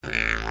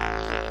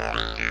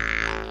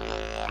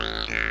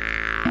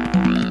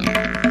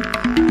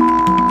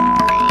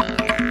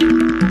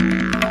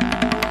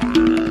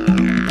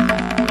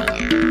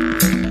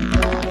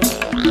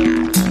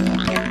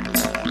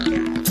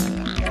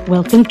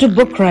Welcome to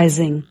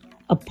Bookrising,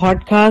 a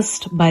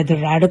podcast by the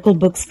Radical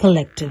Books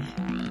Collective.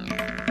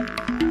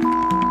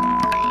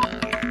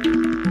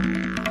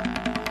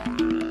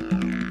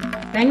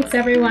 Thanks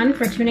everyone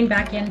for tuning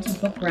back in to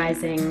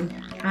Bookrising.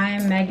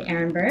 I'm Meg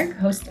Arenberg,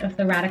 host of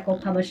the Radical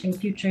Publishing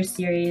Futures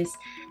series,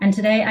 and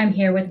today I'm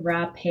here with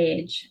Ra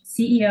Page,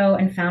 CEO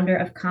and founder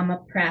of Comma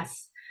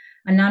Press,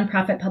 a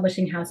nonprofit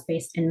publishing house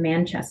based in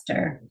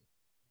Manchester.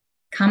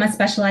 Comma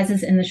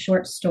specializes in the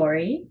short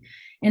story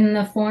in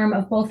the form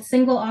of both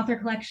single author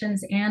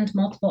collections and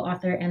multiple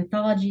author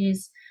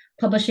anthologies,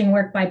 publishing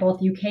work by both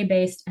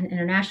UK-based and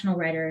international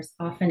writers,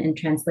 often in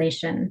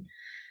translation.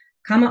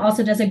 Comma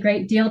also does a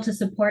great deal to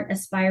support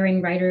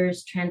aspiring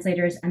writers,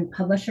 translators, and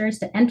publishers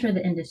to enter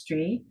the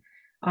industry,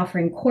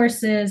 offering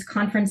courses,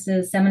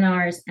 conferences,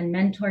 seminars, and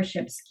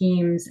mentorship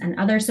schemes and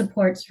other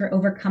supports for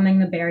overcoming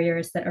the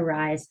barriers that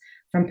arise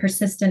from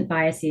persistent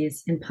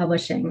biases in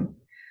publishing.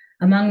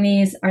 Among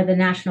these are the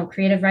National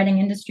Creative Writing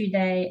Industry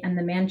Day and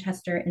the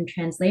Manchester in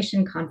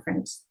Translation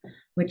Conference,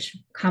 which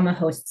Comma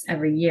hosts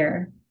every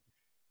year.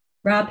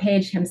 Ra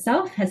Page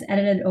himself has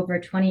edited over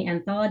 20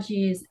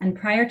 anthologies, and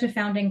prior to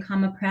founding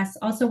Comma Press,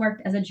 also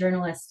worked as a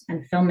journalist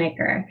and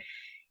filmmaker.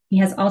 He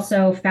has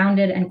also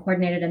founded and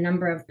coordinated a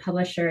number of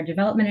publisher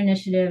development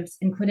initiatives,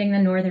 including the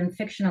Northern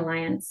Fiction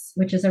Alliance,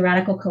 which is a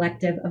radical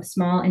collective of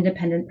small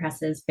independent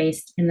presses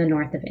based in the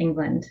north of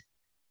England.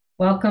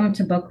 Welcome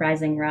to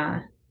Bookrising,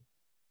 Ra.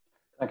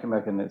 Thank you,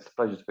 Megan. It's a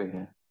pleasure to be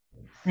here.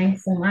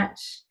 Thanks so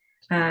much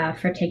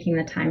for taking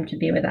the time to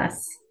be with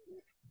us.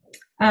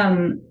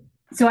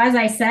 So as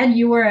I said,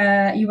 you were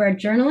a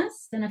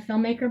journalist and a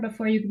filmmaker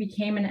before you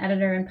became an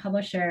editor and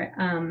publisher.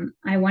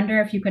 I wonder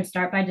if you could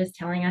start by just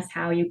telling us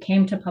how you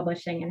came to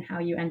publishing and how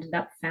you ended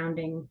up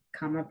founding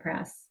Comma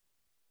Press.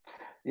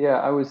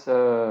 Yeah, I was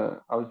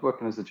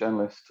working as a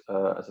journalist,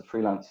 as a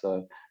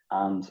freelancer,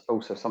 and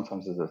also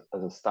sometimes as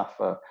a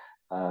staffer,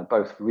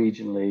 both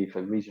regionally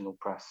for regional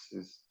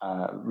presses,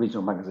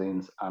 regional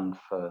magazines, and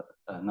for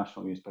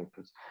national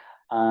newspapers.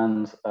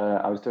 And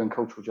I was doing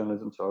cultural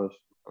journalism, so I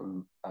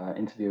was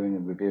interviewing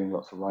and reviewing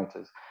lots of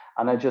writers.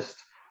 And I just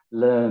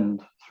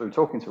learned through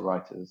talking to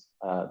writers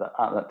that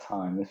at that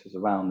time, this was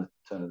around the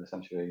turn of the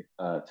century,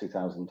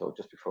 2000 or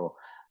just before,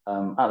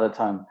 at that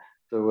time,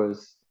 there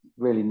was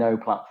really no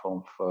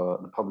platform for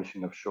the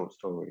publishing of short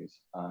stories.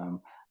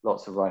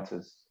 Lots of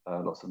writers,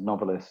 lots of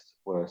novelists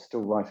were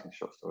still writing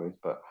short stories,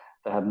 but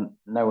they had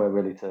nowhere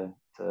really to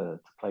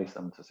place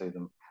them, to see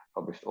them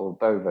published, or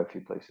very few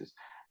places.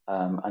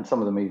 And some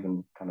of them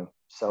even kind of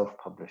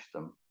self-published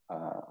them,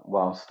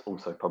 whilst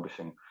also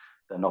publishing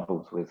their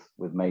novels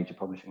with major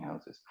publishing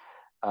houses.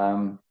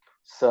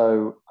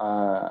 So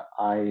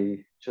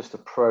I just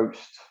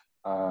approached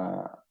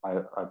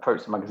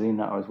the magazine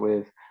that I was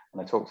with,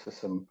 and I talked to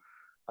some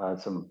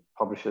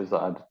publishers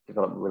that I'd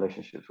developed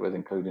relationships with,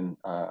 including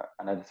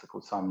an editor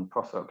called Simon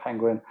Prosser at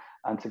Penguin,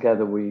 and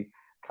together we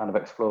kind of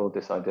explored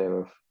this idea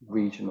of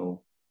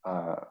regional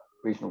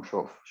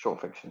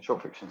short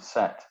fiction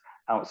set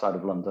outside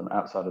of London,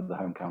 outside of the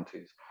home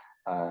counties,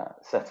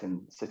 set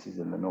in cities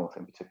in the north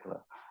in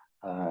particular.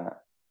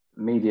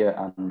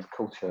 Media and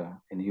culture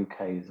in the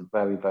UK is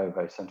very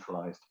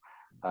centralized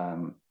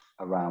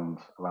around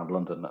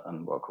London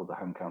and what are called the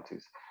home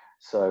counties.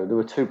 So there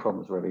were two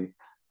problems really.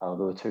 There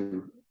were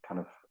two kind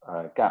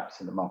of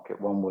gaps in the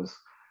market. One was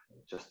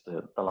just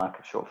the lack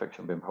of short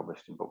fiction being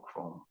published in book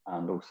form,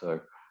 and also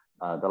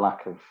the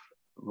lack of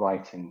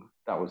writing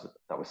that was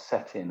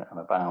set in and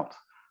about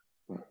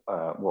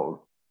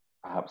what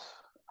perhaps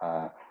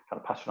kind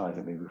of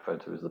patronisingly referred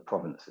to as the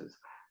provinces.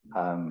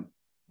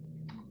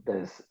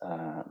 There's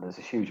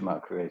a huge amount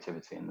of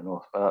creativity in the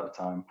north, but at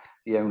the time,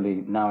 the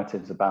only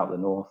narratives about the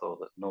north or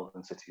the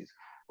northern cities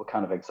were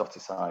kind of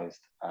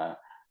exoticized,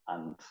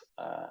 and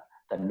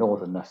their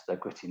northernness, their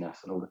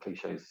grittiness, and all the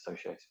cliches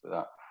associated with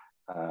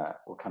that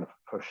were kind of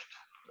pushed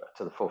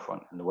to the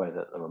forefront in the way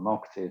that they were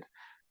marketed,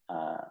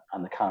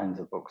 and the kinds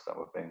of books that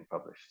were being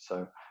published.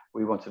 So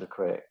we wanted to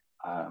create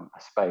a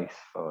space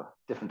for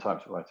different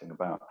types of writing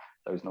about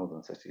those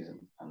northern cities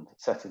and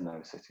set in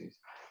those cities,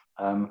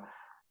 and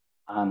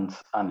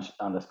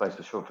a space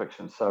for short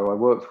fiction. So I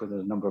worked with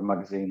a number of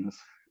magazines,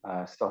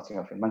 starting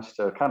off in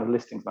Manchester, kind of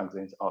listings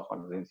magazines, arts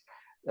magazines,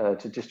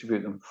 to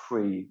distribute them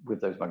free with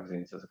those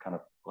magazines as a kind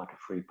of like a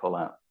free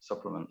pull-out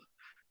supplement.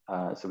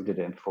 So we did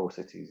it in 4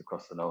 cities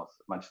across the north: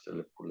 Manchester,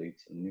 Liverpool,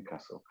 Leeds, and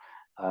Newcastle.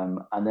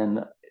 And then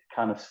it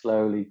kind of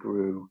slowly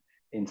grew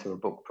into a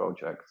book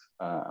project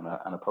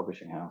and a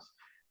publishing house.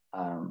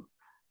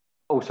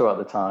 Also at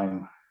the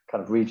time,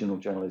 kind of regional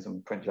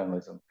journalism, print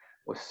journalism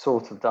was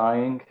sort of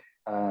dying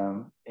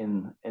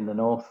in the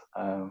north.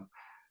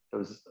 There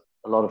was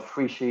a lot of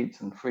free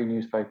sheets and free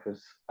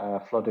newspapers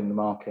flooding the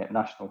market,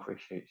 national free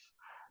sheets.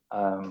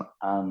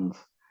 And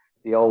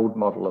the old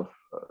model of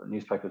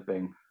newspapers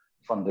being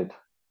funded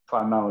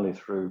primarily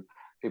through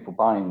people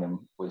buying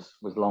them was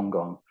long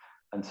gone.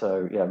 And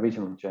so, yeah,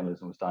 regional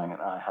journalism was dying,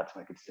 and I had to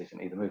make a decision: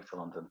 either move to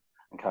London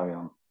and carry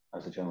on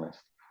as a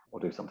journalist,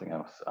 or do something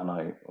else. And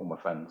all my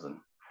friends and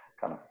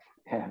kind of,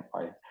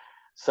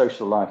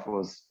 social life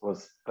was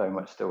very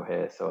much still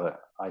here. So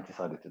I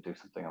decided to do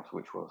something else,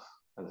 which was,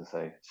 as I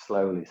say,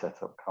 slowly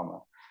set up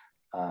comma.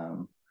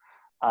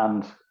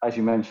 And as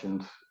you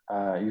mentioned,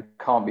 you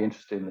can't be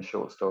interested in the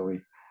short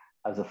story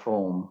as a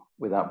form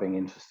without being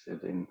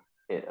interested in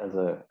it as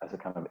a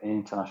kind of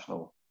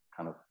international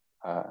kind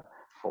of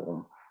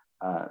form.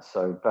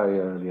 So very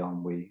early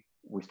on, we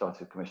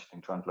started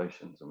commissioning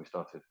translations, and we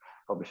started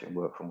publishing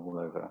work from all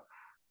over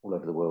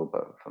the world,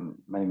 but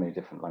from many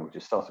different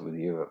languages. Started with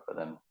Europe, but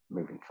then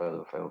moving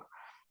further afield.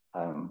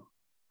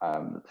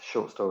 The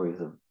short story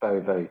is a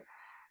very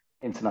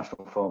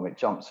international form. It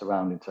jumps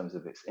around in terms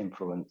of its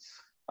influence.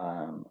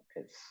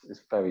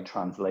 It's very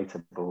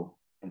translatable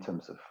in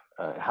terms of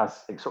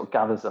it sort of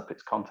gathers up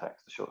its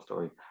context. The short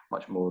story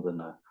much more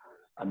than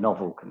a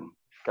novel can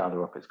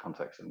gather up its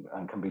context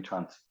and can be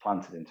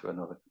transplanted into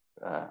another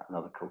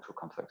cultural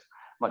context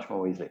much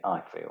more easily,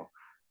 I feel.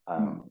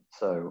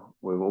 So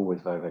we're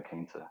always very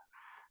keen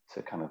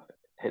to kind of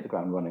hit the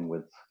ground running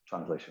with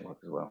translation work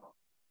as well.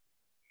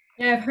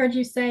 Yeah, I've heard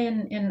you say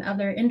in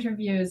other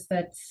interviews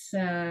that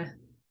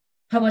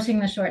publishing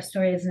the short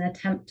story is an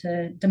attempt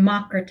to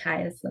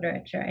democratize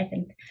literature. I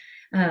think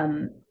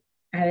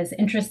I was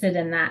interested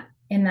in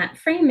that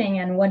framing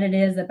and what it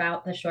is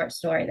about the short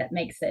story that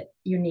makes it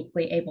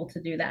uniquely able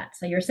to do that.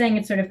 So you're saying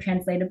it's sort of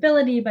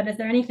translatability, but is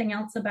there anything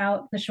else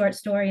about the short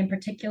story in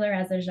particular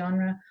as a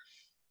genre?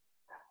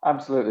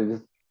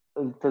 Absolutely.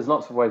 There's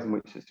lots of ways in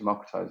which it's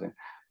democratizing.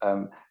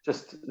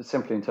 Just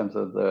simply in terms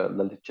of the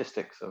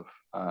logistics of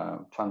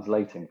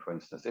translating, for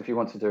instance, if you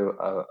want to do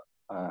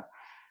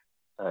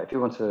if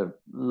you want to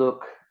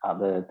look at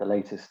the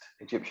latest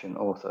Egyptian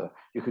author,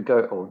 you could go,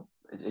 or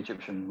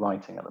Egyptian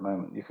writing at the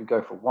moment, you could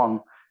go for one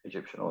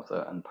Egyptian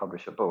author and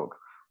publish a book,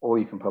 or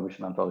you can publish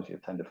an anthology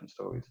of 10 different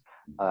stories,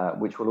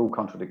 which will all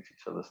contradict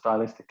each other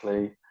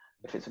stylistically,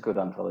 if it's a good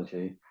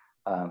anthology,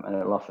 and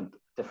it'll offer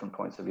different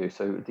points of view.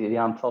 So the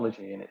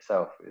anthology in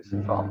itself is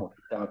a far more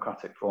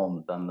democratic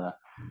form than the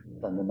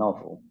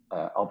novel,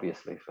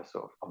 obviously for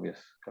sort of obvious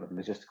kind of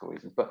logistical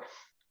reasons. But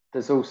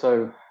there's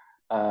also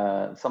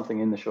something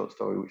in the short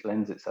story which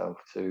lends itself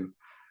to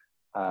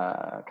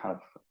kind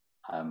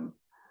of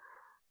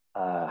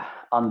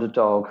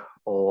underdog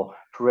or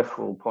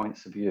peripheral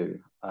points of view.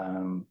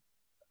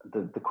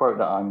 The quote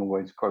that I'm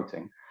always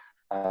quoting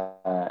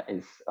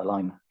is a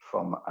line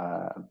from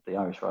the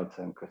Irish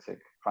writer and critic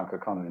Frank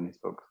O'Connor in his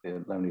book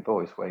The Lonely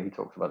Voice, where he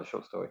talks about the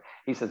short story.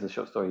 He says the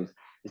short story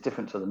is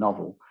different to the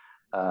novel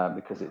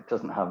because it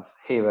doesn't have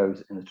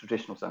heroes in the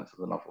traditional sense of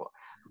the novel.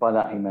 By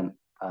that he meant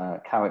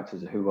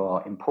characters who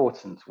are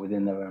important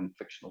within their own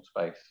fictional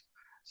space.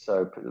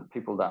 So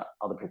people that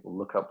other people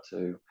look up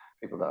to,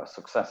 people that are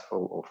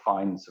successful or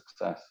find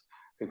success,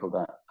 people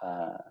that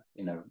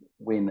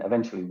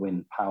eventually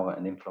win power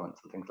and influence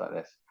and things like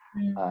this,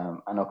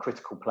 and are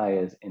critical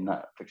players in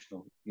that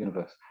fictional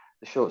universe.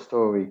 The short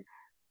story,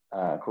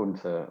 according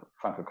to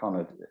Frank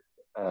O'Connor,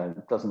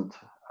 doesn't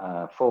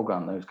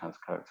foreground those kinds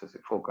of characters.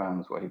 It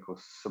foregrounds what he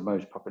calls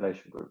submerged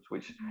population groups,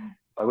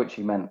 by which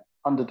he meant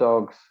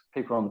underdogs,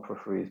 people on the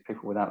peripheries,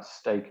 people without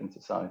stake in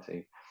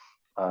society,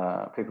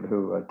 people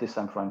who are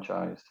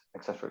disenfranchised,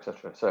 etc.,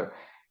 etc. So,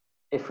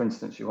 if, for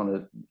instance, you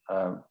want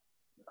to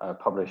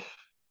publish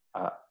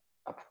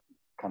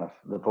kind of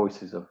the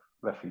voices of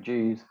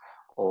refugees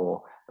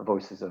or the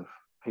voices of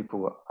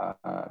people,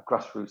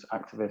 grassroots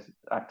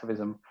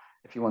activism,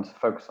 if you want to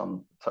focus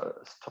on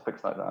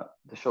topics like that,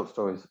 the short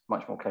story is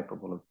much more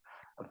capable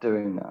of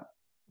doing that,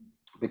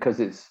 because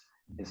it's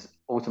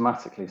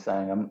automatically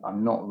saying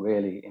I'm not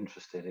really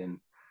interested in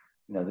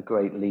the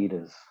great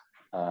leaders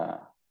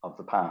of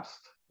the past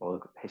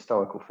or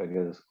historical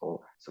figures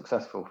or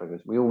successful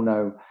figures. We all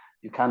know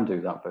you can do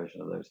that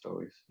version of those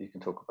stories. You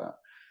can talk about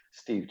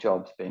Steve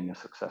Jobs being a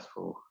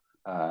successful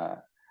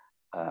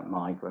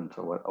migrant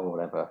or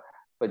whatever,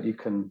 but you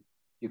can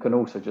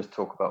also just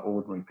talk about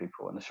ordinary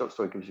people, and the short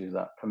story gives you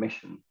that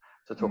permission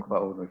to talk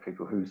about ordinary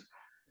people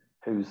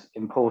whose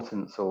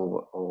importance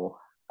or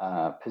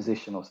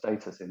position or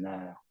status in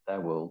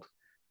their world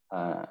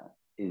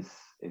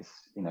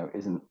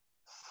isn't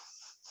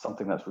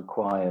something that's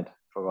required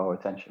for our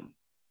attention.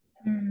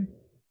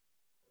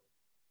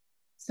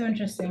 So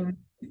interesting.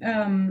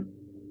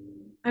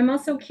 I'm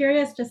also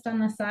curious, just on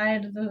the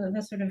side,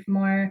 the sort of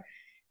more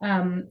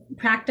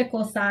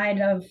practical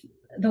side of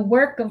the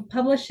work of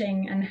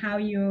publishing and how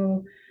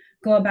you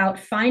go about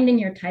finding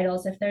your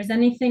titles. If there's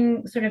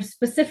anything sort of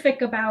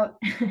specific about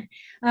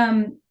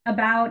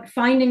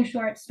finding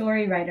short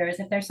story writers,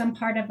 if there's some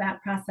part of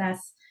that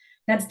process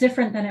that's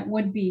different than it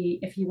would be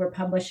if you were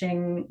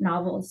publishing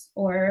novels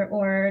or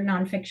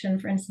nonfiction,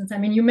 for instance. I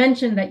mean, you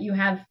mentioned that you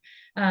have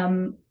a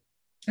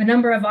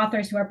number of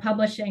authors who are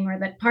publishing, or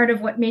that part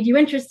of what made you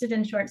interested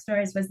in short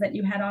stories was that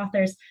you had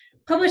authors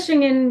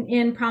publishing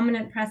in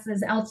prominent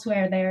presses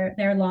elsewhere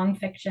their long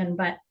fiction,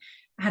 but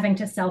having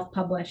to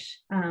self-publish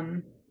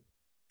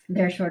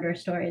their shorter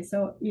stories.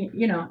 So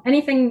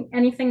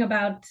anything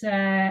about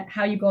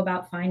how you go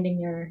about finding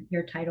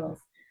your titles?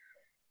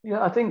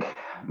 Yeah, I think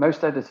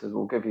most editors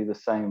will give you the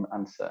same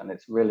answer, and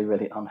it's really,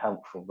 really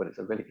unhelpful, but it's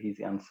a really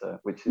easy answer,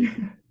 which is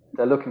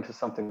they're looking for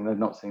something they've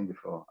not seen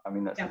before. I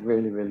mean, that's Yeah.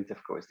 really, really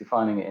difficult. It's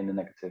defining it in the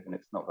negative, and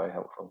it's not very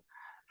helpful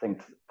thing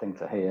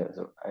to hear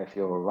if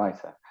you're a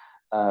writer.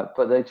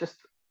 But they just,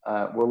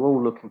 we're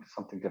all looking for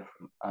something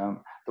different.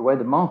 The way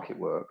the market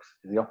works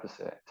is the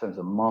opposite in terms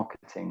of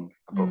marketing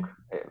a book.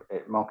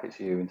 It markets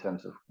you in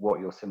terms of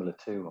what you're similar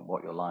to and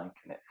what you're like,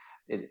 and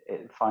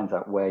it finds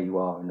out where you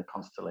are in the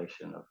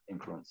constellation of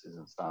influences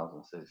and styles,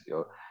 and says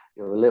you're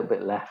a little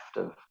bit left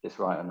of this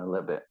writer and a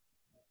little bit,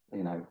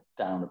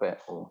 down a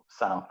bit or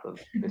south of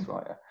this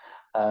writer.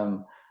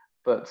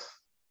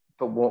 But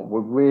what we're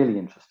really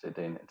interested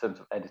in terms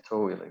of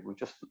editorially, we're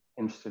just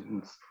interested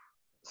in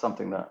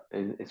something that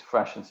is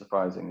fresh and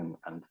surprising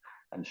and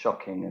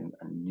shocking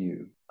and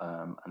new.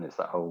 And it's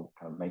that whole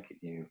kind of make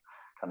it new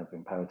kind of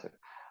imperative.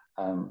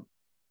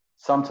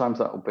 Sometimes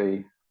that will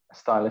be a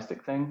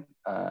stylistic thing.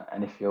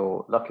 And if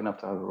you're lucky enough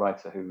to have a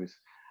writer who is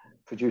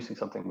producing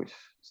something which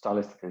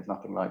stylistically is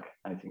nothing like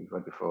anything you've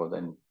read before,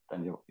 then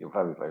you're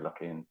very, very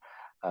lucky. And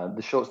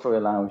the short story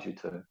allows you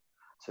to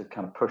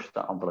kind of push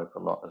that envelope a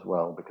lot as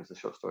well, because the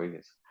short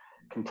story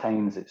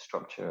contains its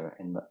structure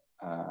in the,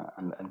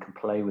 and can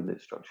play with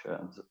its structure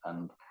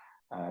and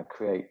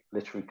create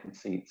literary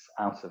conceits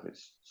out of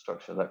its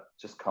structure that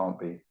just can't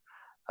be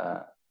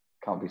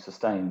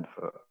sustained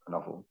for a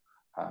novel.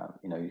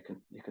 You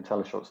can tell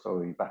a short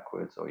story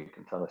backwards, or you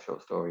can tell a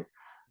short story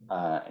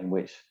in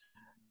which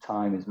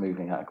time is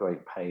moving at a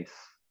great pace.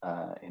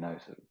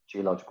 So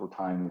geological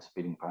time is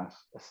speeding past.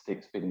 You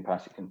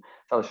can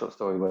tell a short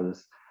story where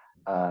there's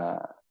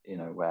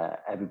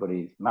where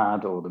everybody's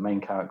mad, or the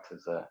main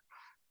characters are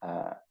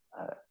a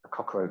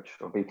cockroach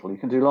or a beetle. You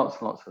can do lots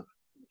and lots of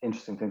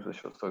interesting things with a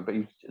short story, but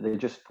they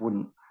just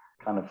wouldn't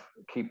kind of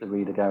keep the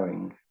reader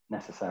going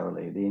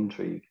necessarily. The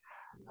intrigue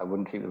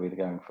wouldn't keep the reader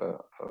going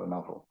for a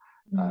novel.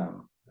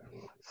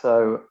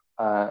 So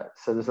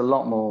there's a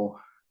lot more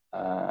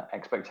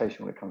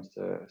expectation when it comes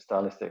to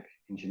stylistic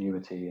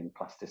ingenuity and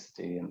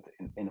plasticity and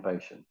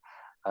innovation.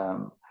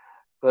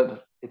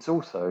 But it's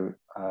also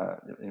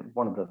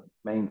one of the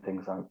main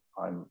things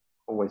I'm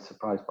always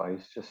surprised by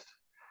is just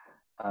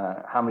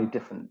how many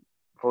different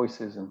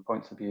voices and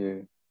points of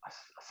view are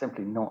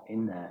simply not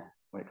in there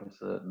when it comes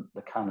to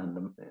the canon,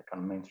 the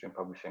kind of mainstream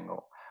publishing,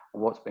 or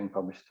what's being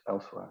published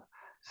elsewhere.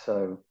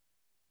 So,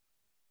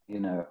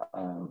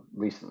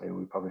 recently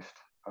we published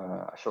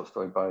a short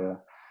story by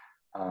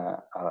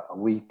a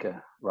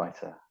Uyghur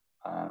writer,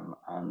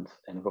 and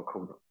in a book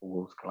called The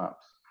Walls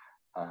Collapse,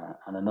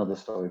 and another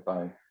story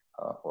by,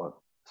 or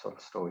sort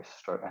of story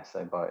stroke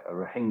essay by a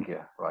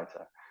Rohingya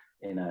writer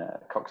in a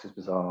Cox's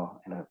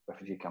Bazar, in a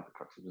refugee camp at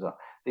Cox's Bazar.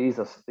 These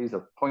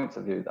are points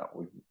of view that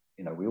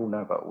we all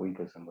know about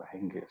Uyghurs and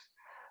Rohingyas,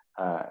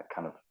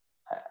 kind of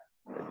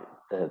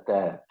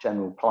their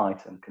general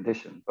plight and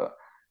condition, but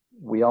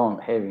we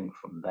aren't hearing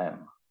from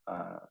them.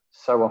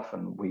 So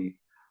often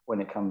when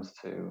it comes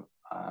to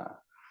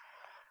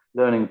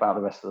learning about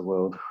the rest of the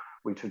world,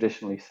 we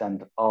traditionally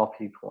send our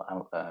people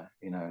out there,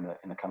 in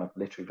a kind of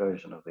literary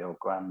version of the old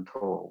grand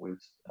tour. When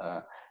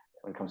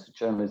it comes to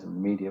journalism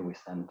and media, we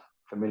send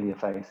familiar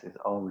faces,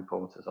 our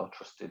reporters, our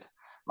trusted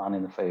man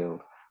in the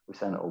field,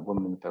 or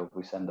woman in the field,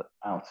 we send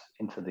out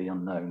into the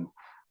unknown,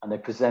 and they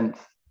present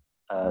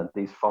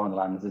these foreign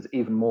lands as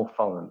even more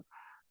foreign,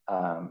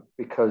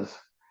 because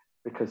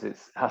it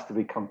has to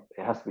be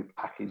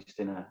packaged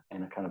in a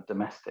kind of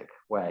domestic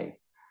way,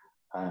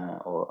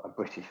 or a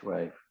British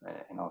way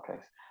in our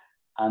case,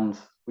 and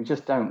we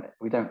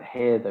don't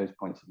hear those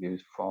points of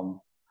views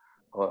from,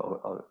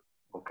 or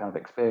kind of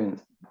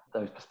experience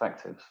those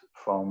perspectives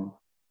from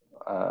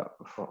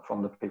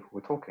the people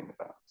we're talking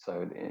about.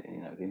 So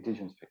the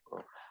indigenous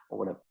people or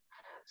whatever.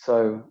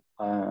 So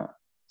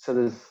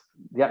there's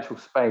the actual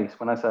space.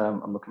 When I say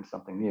I'm looking for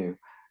something new,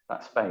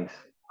 that space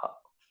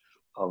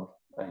of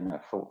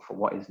for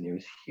what is new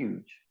is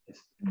huge.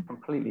 It's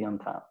completely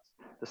untapped.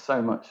 There's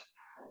so much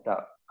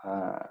that's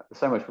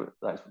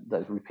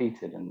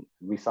repeated and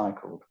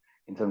recycled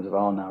in terms of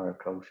our narrow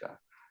culture.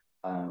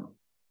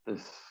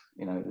 There's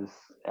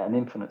an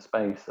infinite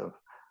space of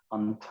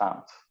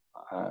untapped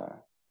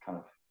kind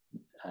of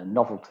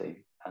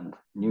novelty and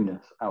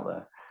newness out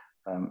there.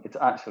 It's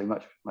actually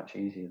much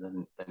easier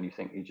than you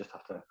think. You just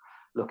have to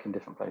look in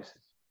different places.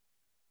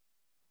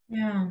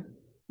 Yeah.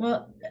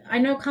 Well, I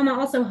know Kama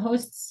also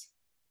hosts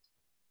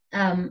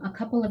a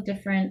couple of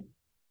different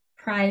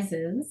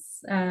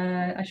prizes,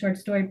 a short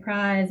story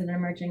prize and an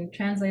emerging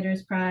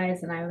translators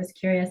prize. And I was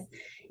curious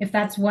if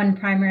that's one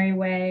primary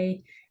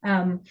way,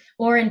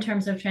 or in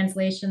terms of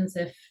translations,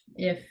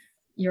 if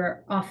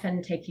you're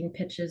often taking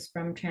pitches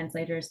from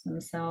translators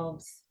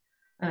themselves.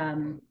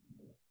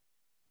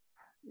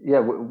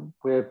 Yeah,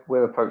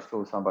 we're approached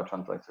all the time by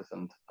translators,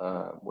 and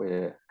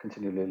we're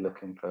continually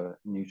looking for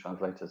new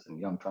translators and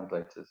young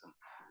translators,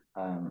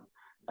 and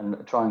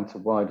trying to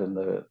widen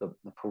the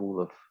pool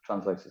of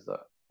translators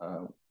that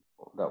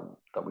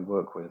we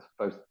work with,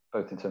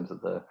 both in terms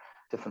of the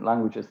different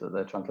languages that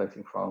they're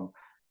translating from,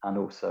 and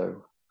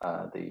also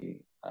the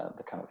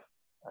kind of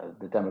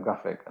the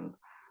demographic and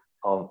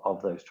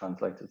of those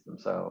translators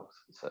themselves.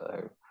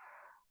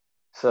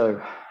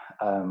 So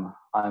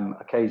I'm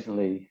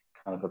occasionally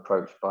kind of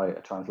approached by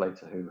a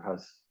translator who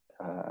has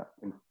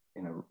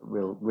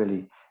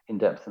really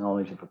in-depth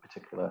knowledge of a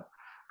particular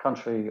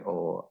country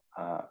or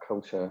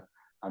culture,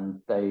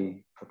 and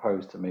they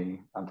propose to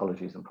me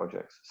anthologies and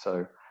projects.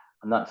 So,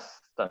 and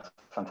that's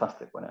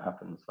fantastic when it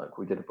happens. Like,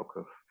 we did a book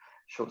of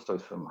short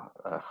stories from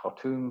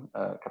Khartoum,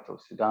 capital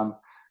of Sudan,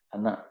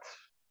 and that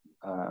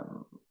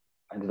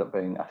ended up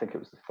being, I think it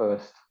was the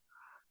first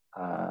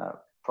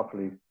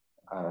properly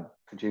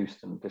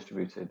produced and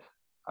distributed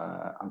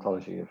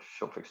anthology of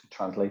short fiction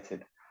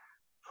translated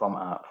from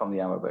the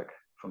Arabic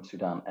from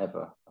Sudan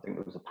ever. I think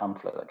there was a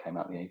pamphlet that came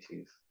out in the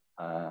 80s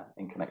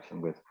in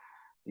connection with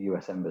the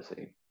US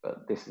Embassy,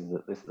 but this is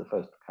the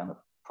first kind of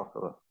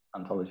proper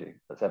anthology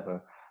that's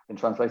ever been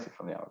translated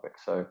from the Arabic.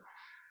 So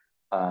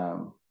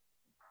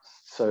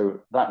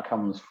so that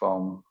came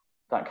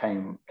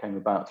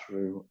about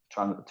through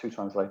two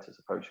translators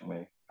approaching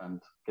me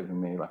and giving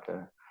me like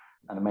an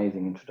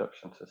amazing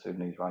introduction to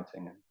Sudanese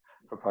writing and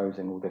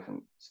proposing all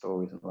different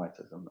stories and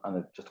writers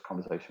and just a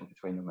conversation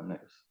between them, and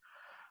it was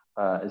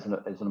is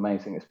an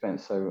amazing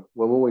experience. So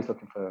we're always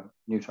looking for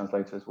new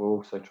translators. We're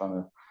also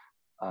trying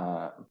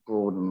to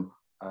broaden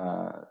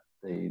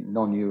the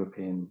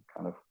non-European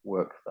kind of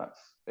work that's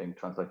being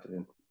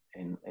translated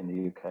in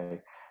the UK.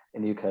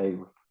 In the UK,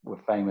 we're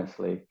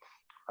famously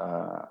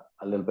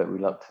a little bit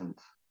reluctant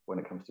when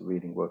it comes to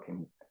reading work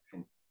in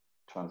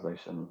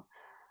translation.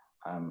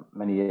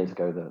 Many years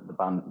ago,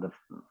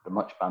 the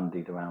much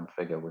bandied around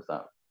figure was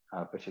that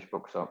British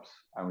bookshops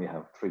only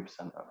have 3%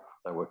 of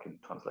their work in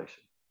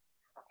translation.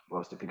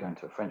 Whilst if you go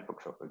into a French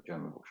bookshop or a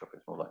German bookshop,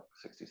 it's more like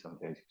 60,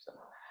 70,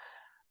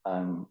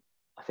 80%.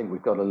 I think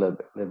we've got a little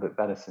bit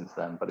better since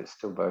then, but it's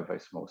still very, very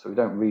small. So we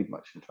don't read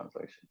much in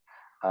translation.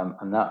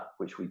 And that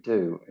which we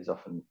do is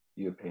often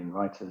European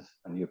writers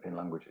and European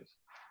languages.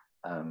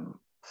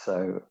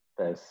 So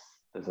there's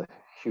a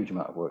huge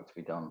amount of work to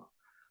be done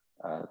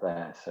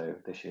there. So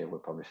this year we're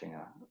publishing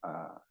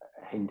a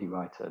Hindi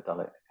writer,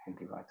 Dalit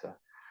Hindi writer,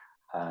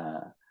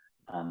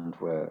 and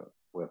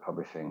we're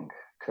publishing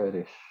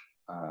Kurdish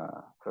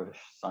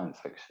science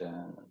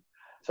fiction.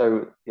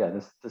 So yeah,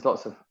 there's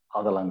lots of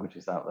other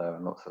languages out there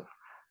and lots of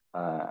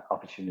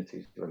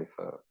opportunities really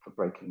for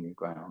breaking new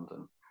ground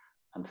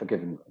and for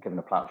giving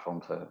a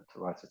platform to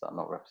writers that are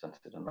not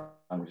represented and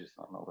languages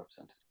that are not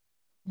represented.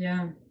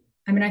 Yeah,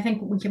 I mean, I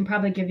think we can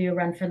probably give you a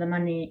run for the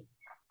money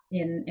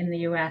in the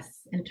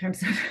US in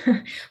terms of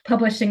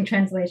publishing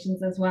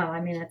translations as well. I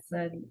mean, it's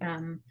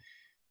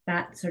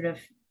that sort of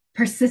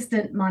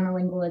persistent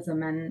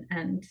monolingualism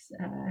and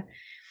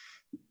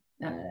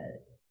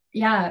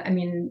yeah, I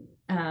mean,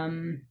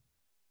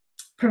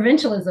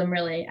 provincialism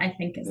really, I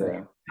think, is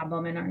a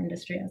problem in our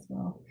industry as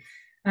well.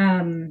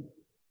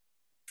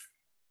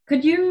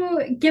 Could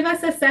you give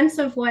us a sense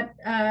of what,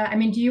 I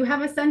mean, do you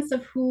have a sense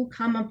of who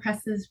Comma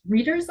Press's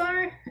readers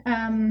are?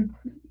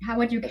 How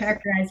would you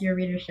characterize your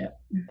readership?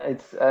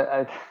 It's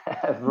a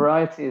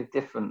variety of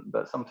different,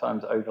 but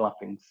sometimes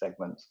overlapping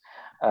segments.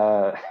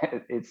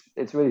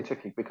 It's really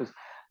tricky because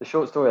the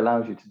short story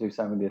allows you to do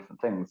so many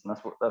different things, and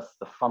that's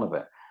the fun of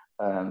it.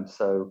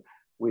 So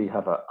we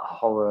have a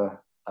horror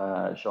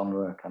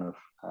genre kind of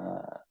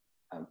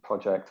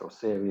project or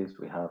series.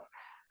 We have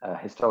a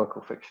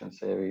historical fiction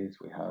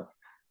series. We have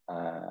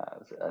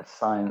a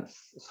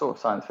science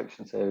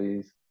fiction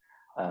series,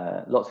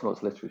 lots and lots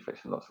of literary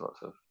fiction, lots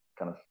of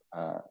kind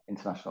of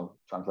international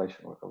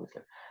translation work,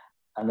 obviously,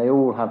 and they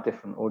all have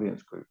different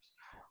audience groups.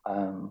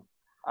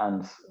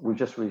 And we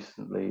just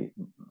recently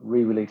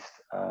re-released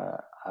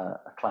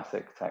a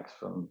classic text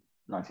from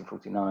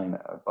 1949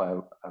 by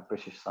a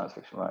British science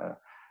fiction writer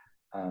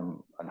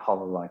and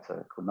horror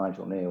writer called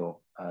Nigel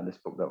Neal. This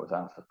book that was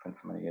out of print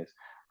for many years,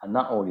 and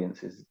that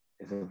audience is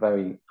a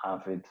very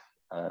avid,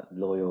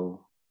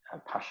 loyal,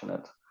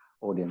 passionate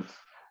audience,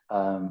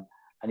 and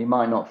you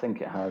might not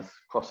think it has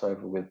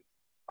crossover with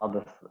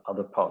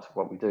other parts of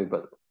what we do,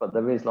 but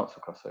there is lots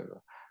of crossover.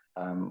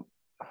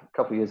 A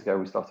couple of years ago,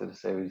 we started a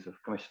series of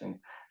commissioning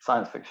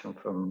science fiction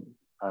from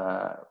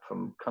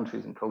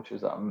countries and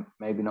cultures that are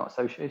maybe not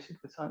associated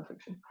with science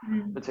fiction,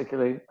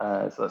 particularly.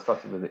 So that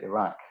started with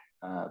Iraq,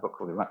 a book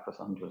called Iraq Plus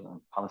 100, and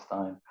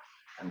Palestine,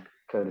 and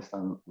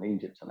Kurdistan and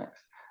Egypt are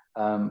next.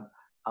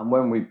 And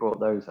when we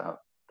brought those out,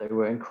 they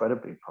were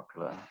incredibly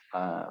popular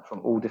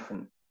from all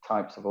different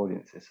types of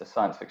audiences. So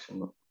science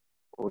fiction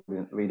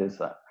audience readers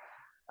that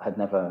had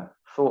never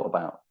thought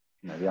about,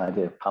 the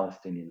idea of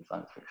Palestinian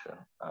science fiction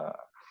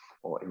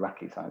or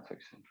Iraqi science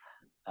fiction.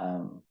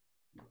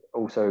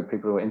 Also,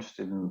 people who were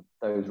interested in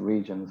those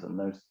regions and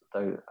those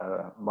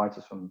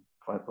writers from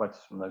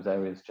those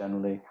areas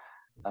generally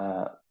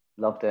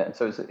loved it. And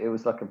so it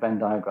was like a Venn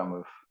diagram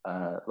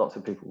of lots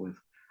of people with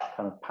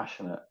kind of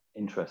passionate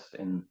interest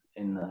in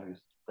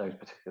those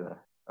particular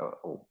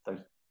or those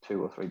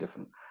 2 or 3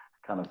 different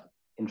kind of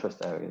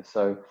interest areas.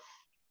 So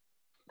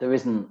there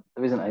isn't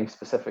a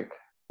specific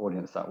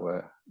audience that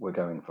we're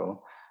going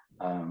for.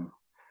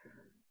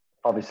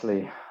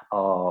 obviously,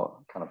 our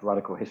kind of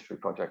radical history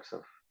projects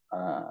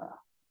are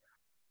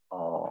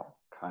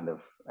kind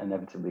of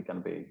inevitably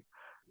going to be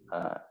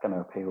going to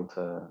appeal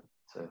to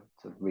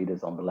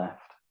readers on the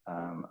left,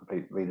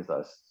 readers that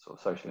are sort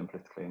of socially and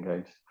politically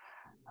engaged.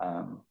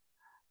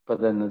 But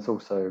then there's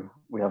also,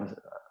 we have a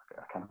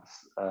kind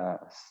of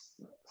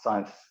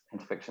science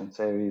interfiction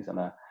series and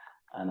a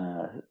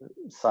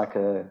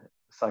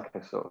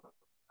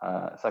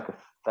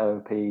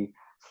psychotherapy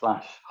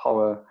 /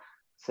 horror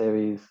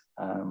series,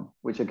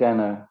 which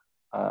again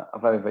are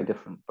very, very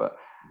different. But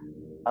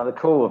at the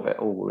core of it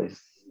all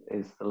is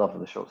the love of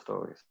the short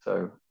stories.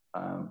 So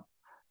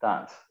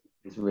that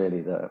is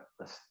really the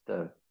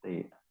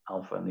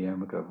alpha and the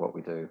omega of what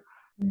we do.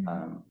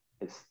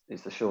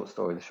 It's the short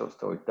story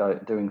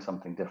doing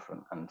something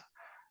different and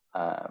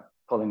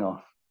pulling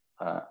off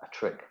a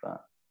trick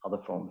that other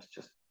forms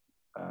just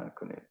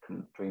couldn't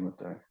dream of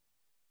doing.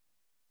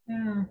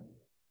 Yeah.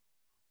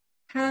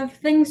 Have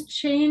things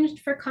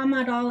changed for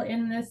Comma at all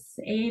in this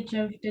age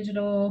of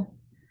digital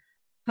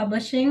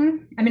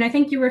publishing? I mean, I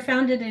think you were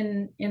founded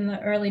in the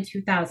early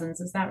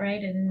 2000s, is that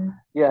right?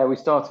 Yeah, we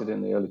started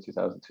in the early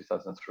 2000s,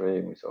 2003,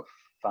 and we sort of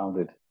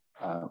founded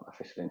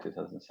officially in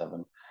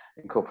 2007,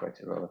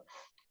 incorporated rather.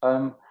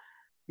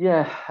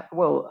 Yeah,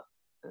 well,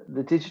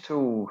 the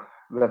digital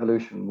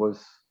revolution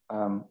was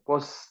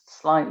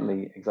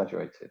slightly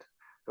exaggerated.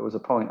 There was a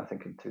point, I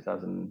think, in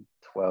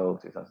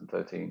 2012,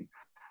 2013,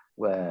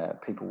 where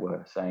people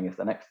were saying if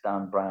the next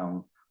Dan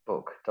Brown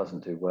book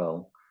doesn't do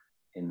well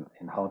in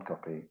hard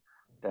copy,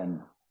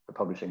 then the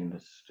publishing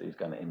industry is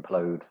going to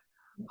implode,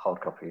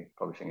 hard copy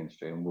publishing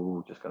industry, and we're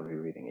all just going to be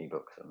reading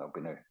ebooks and there'll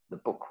be the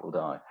book will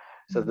die.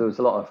 So there was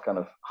a lot of kind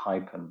of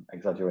hype and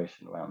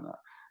exaggeration around that.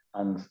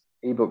 And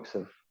ebooks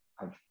have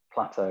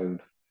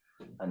plateaued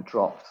and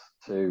dropped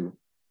to,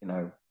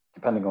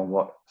 depending on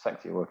what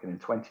sector you're working in,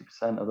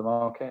 20% of the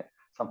market,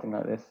 something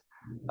like this.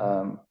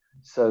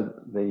 So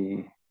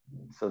the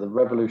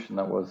revolution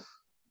that was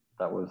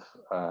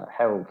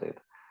heralded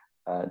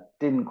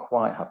didn't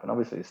quite happen.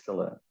 Obviously, it's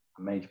still a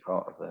major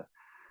part of the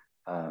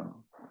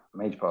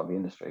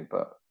industry,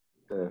 but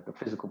the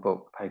physical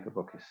book, paper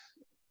book is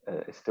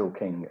still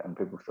king, and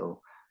people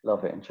still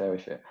love it and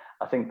cherish it.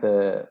 I think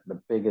the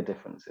bigger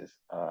differences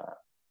are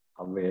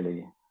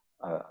really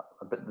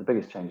the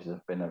biggest changes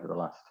have been over the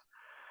last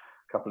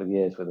couple of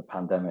years with the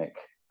pandemic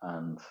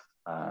and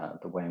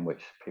the way in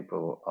which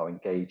people are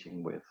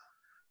engaging with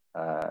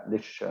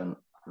literature and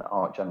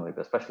art generally,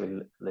 but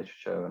especially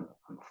literature and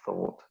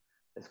thought.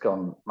 It's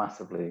gone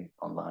massively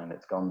online.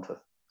 It's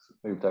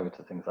moved over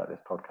to things like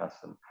this podcast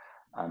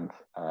and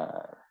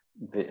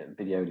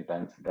video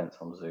events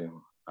on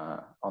Zoom,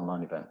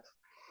 online events.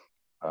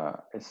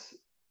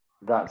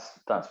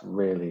 That's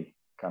really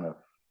kind of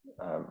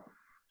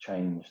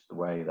changed the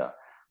way that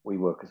we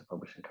work as a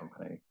publishing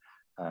company,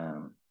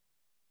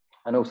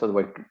 and also the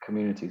way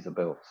communities are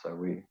built. So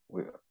we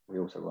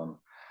also run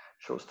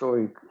short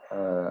story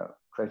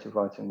creative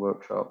writing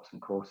workshops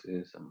and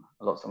courses and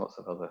lots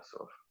of other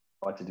sort of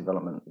writer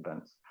development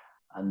events,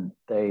 and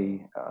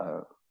they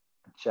are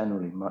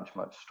generally much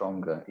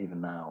stronger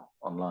even now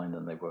online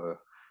than they were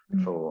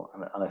before.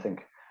 And I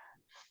think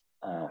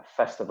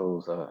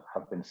festivals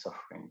have been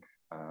suffering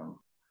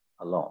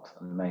a lot,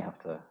 and may have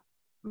to.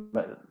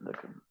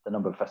 The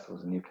number of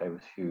festivals in the UK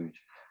was huge,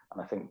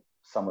 and I think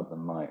some of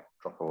them might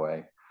drop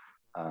away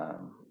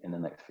in the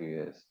next few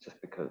years,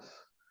 just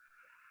because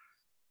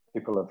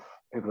people are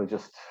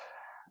just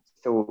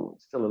still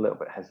a little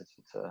bit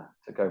hesitant to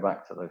go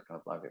back to those kind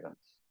of live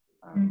events,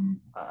 and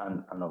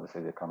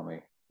obviously the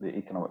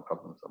economic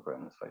problems that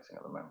Britain is facing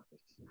at the moment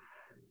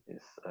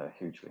is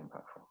hugely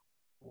impactful.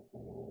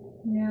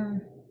 Yeah.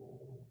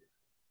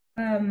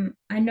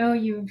 I know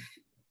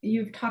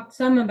you've talked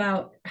some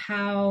about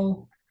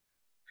how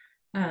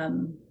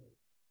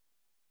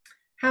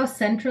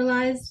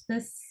centralized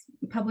this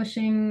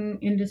publishing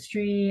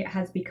industry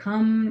has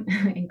become,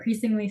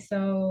 increasingly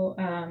so,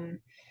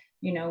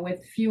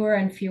 with fewer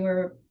and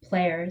fewer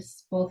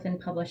players, both in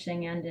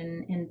publishing and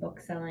in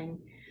bookselling.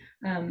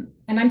 And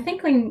I'm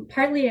thinking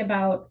partly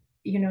about,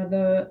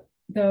 the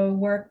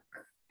work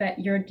that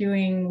you're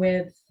doing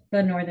with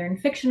the Northern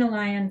Fiction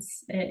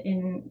Alliance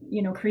in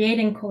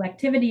creating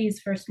collectivities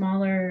for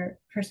smaller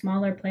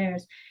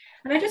players.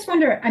 And I just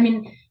wonder, I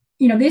mean,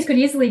 these could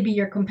easily be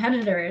your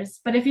competitors,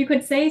 but if you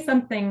could say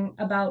something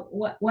about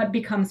what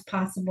becomes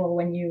possible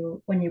when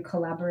you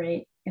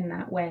collaborate in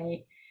that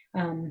way.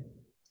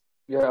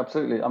 Yeah,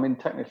 absolutely. I mean,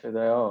 technically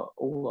they are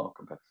all our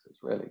competitors,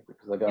 really,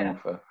 because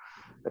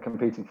they're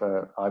competing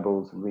for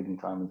eyeballs and reading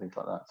time and things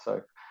like that.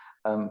 So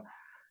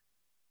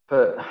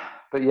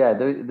but yeah,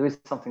 there is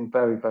something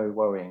very, very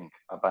worrying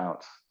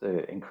about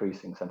the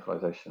increasing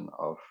centralization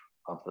of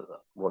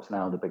what's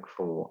now the big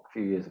four. A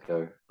few years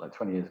ago, like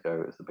 20 years ago,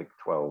 it was the big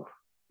 12.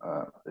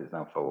 It is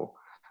now 4,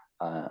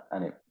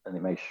 and it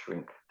may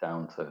shrink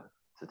down to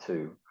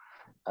 2.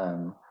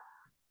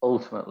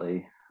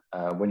 Ultimately,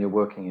 when you're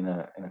working in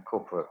a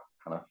corporate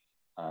kind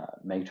of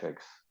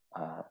matrix,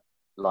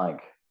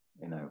 like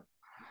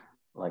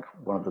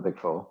one of the big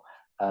 4,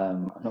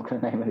 I'm not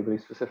going to name anybody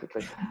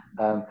specifically.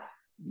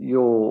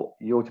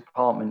 Your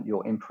department,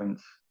 your imprint,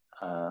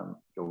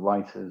 your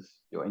writers,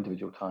 your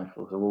individual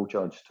titles are all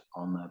judged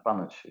on their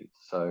balance sheets.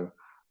 So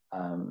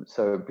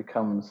it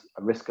becomes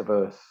a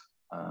risk-averse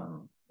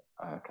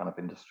kind of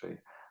industry,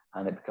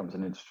 and it becomes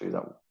an industry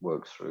that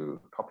works through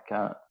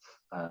copycats,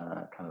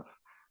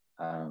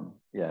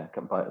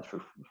 can buy it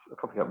through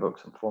copycat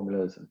books and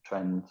formulas and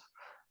trends,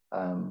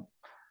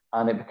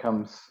 and it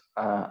becomes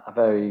a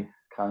very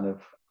kind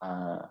of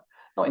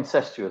not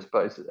incestuous,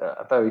 but it's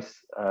a very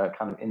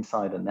kind of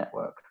insider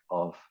network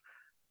of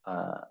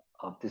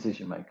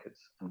decision makers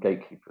and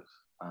gatekeepers,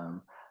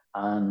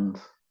 and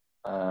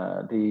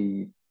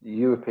the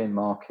European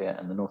market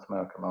and the North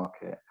American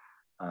market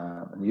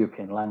and the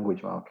European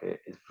language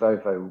market is very,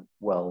 very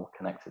well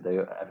connected.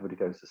 Everybody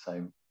goes to the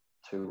same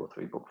 2 or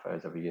 3 book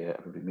fairs every year.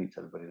 Everybody meets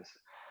everybody.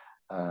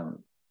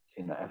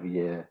 Every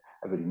year,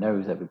 everybody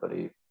knows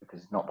everybody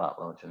because it's not that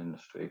large an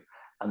industry,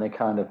 and they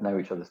kind of know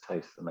each other's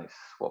tastes and they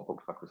swap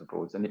books backwards and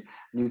forwards, and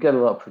you get a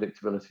lot of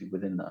predictability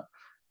within that.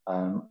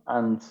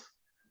 And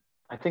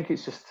I think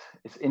it's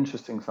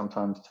interesting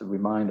sometimes to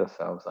remind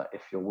ourselves that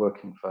if you're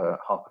working for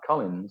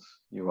HarperCollins,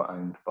 you are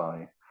owned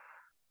by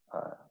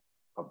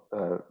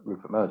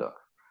Rupert Murdoch.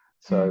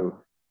 So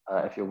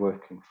if you're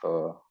working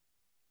for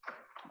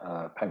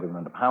Penguin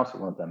Random House, or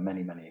one of their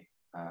many, many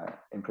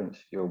imprints,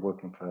 you're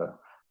working for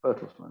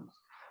Bertelsmann's,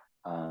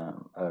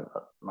 a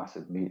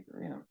massive,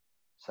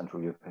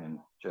 Central European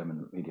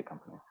German media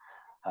company.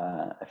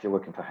 If you're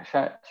working for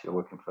Hachette, you're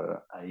working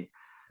for a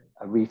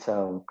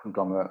retail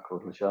conglomerate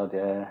called Le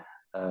Jardin,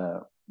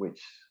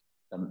 which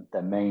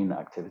their main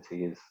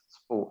activity is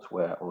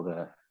sportswear,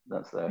 or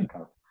that's their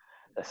kind of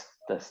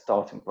their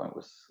starting point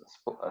was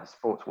a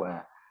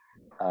sportswear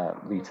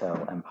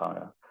retail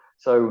empire.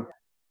 So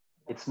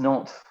these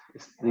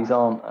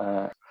aren't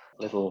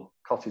little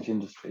cottage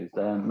industries.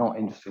 They're not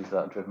industries that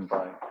are driven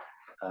by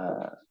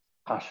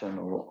passion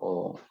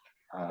or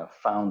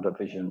founder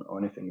vision or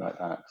anything like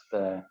that.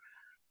 They're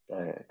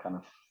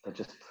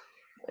just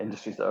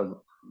industries that are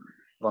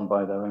run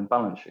by their own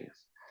balance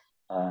sheets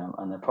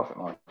and their profit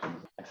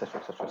margins,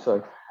 etc., etc.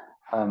 So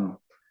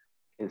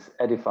it's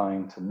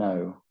edifying to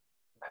know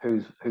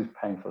who's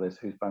paying for this,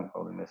 who's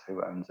bankrolling this,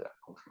 who owns it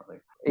ultimately.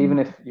 Even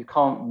if you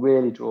can't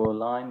really draw a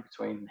line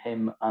between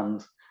him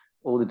and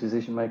all the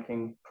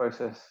decision-making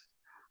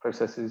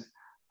processes,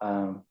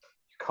 you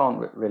can't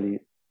really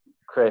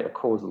create a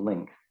causal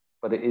link.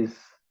 But it's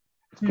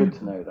good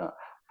to know that.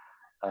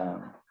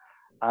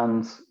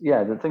 And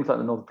yeah, the things like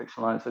the Northern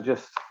Fiction Alliance are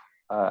just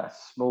a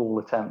small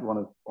attempt, one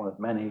of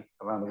many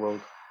around the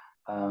world,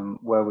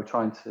 where we're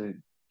trying to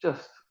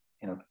just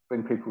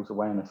bring people's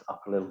awareness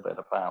up a little bit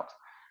about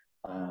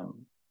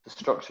the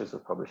structures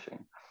of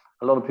publishing.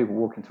 A lot of people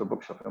walk into a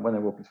bookshop, and when they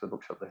walk into a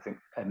bookshop, they think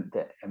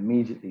they're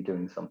immediately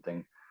doing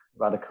something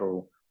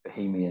radical,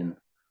 bohemian,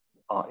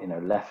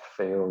 left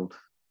field,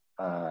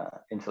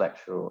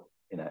 intellectual,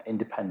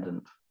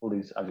 independent, all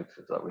these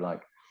adjectives that we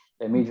like.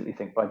 They immediately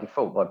think by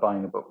default, by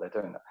buying a book, they're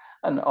doing that.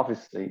 And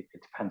obviously,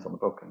 it depends on the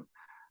book, and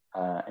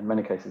in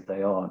many cases,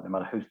 they are, no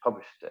matter who's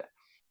published it.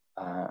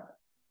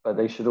 But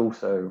they should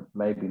also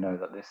maybe know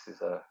that this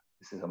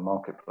is a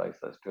marketplace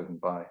that's driven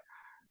by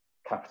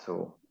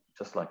capital,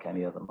 just like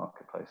any other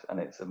marketplace, and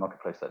it's a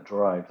marketplace that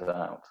drives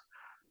out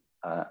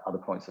other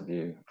points of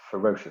view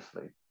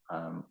ferociously,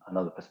 and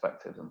other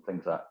perspectives and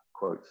things that,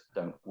 quotes,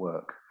 don't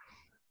work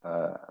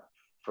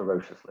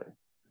ferociously.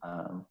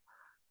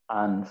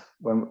 And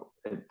when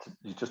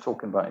you're just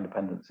talking about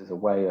independence is a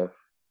way of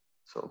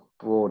sort of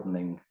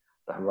broadening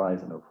the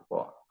horizon of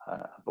what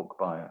a book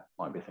buyer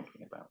might be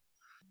thinking about.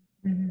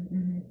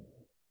 Mm-hmm.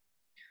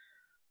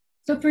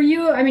 So for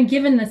you, I mean,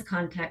 given this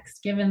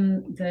context,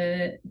 given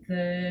the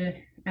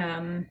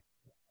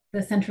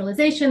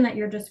centralization that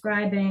you're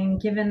describing,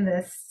 given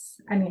this,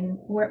 I mean,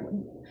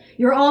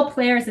 you're all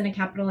players in a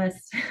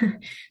capitalist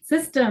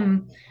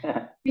system.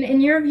 In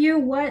your view,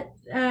 what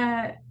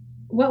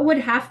would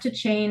have to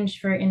change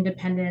for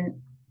independent,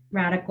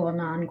 radical,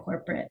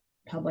 non-corporate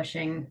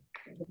publishing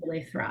to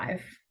really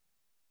thrive?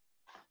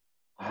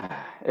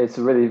 It's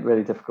a really,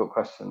 really difficult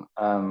question.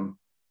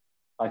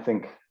 I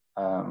think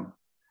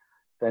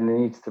there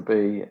needs to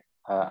be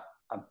a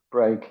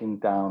breaking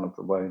down of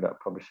the way that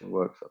publishing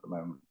works at the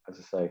moment. As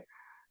I say,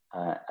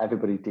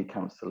 everybody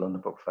decamps to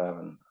London Book Fair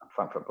and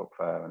Frankfurt Book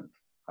Fair and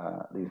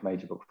these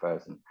major book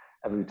fairs, and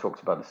everybody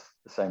talks about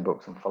the same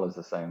books and follows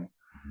the same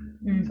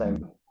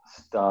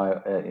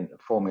style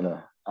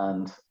formula,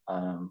 and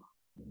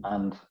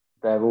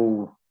they're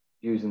all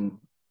using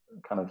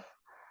kind of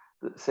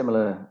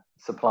similar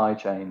supply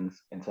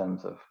chains in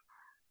terms of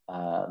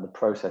the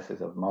processes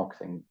of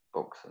marketing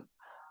books.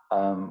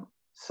 And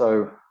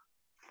so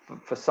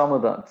for some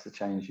of that to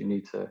change, you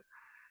need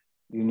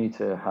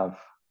to have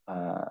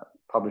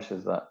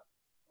publishers that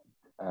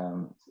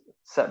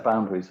set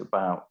boundaries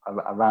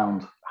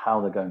around how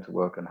they're going to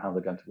work and how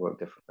they're going to work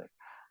differently,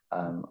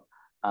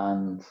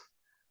 and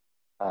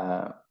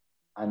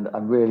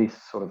really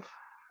sort of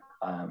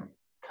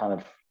kind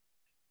of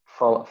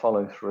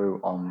follow through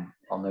on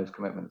those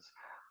commitments.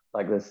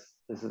 like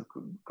there's a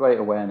great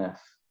awareness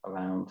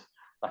around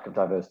lack of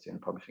diversity in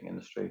the publishing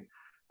industry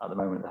at the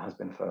moment. There has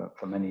been for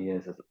many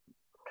years. There's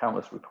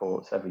countless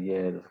reports every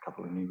year. There's a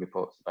couple of new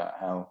reports about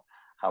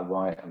how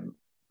white and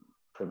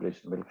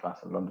privileged and middle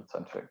class and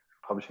London-centric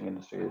publishing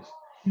industry is.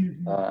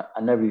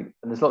 And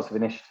there's lots of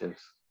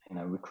initiatives,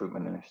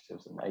 recruitment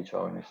initiatives and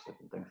HR initiatives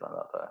and things like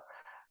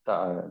that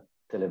are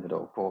delivered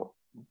or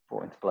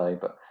brought into play,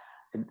 but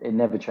it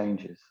never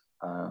changes.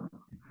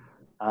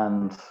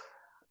 And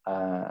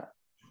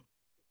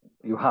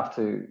you have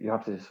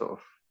to sort of,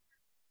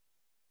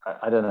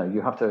 I don't know,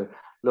 you have to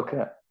look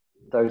at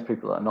those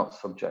people that are not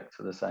subject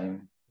to the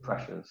same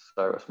pressures.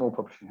 So a small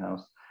publishing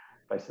house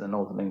based in the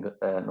north of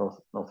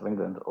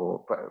England,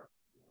 or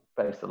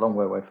based a long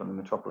way away from the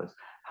metropolis,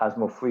 has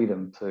more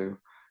freedom to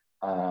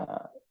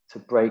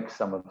break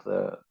some of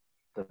the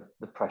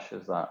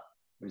pressures that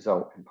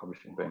result in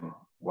publishing being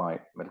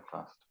white, middle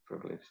class,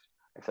 privileged,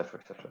 etc.,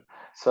 etc.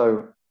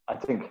 So I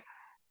think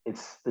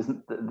there's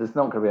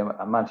not going to be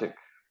a magic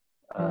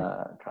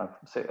kind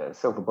of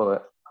silver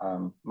bullet,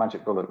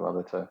 magic bullet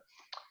rather, to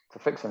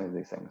fix any of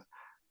these things.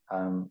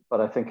 But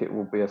I think it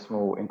will be a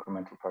small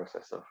incremental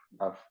process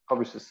of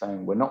publishers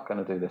saying, we're not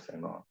going to do this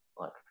anymore.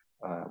 Like,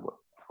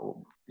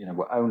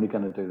 we're only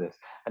going to do this,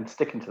 and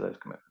sticking to those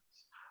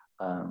commitments.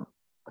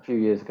 A few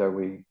years ago,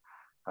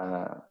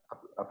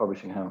 a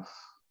publishing house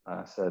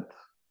said,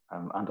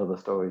 and other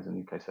stories in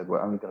the UK said,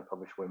 we're only going to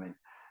publish women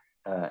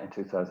in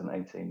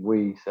 2018.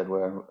 We said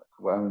we're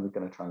only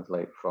going to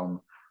translate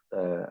from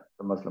the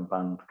Muslim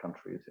banned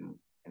countries in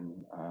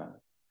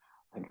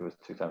I think it was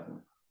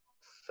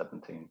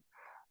 2017.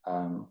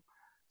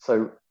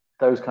 So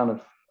those kind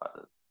of,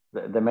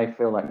 they may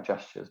feel like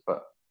gestures,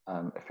 but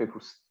if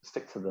people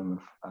stick to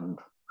them and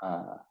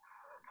kind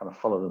of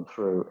follow them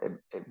through,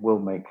 it will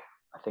make,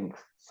 I think,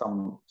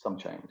 some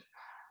change.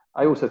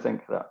 I also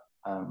think that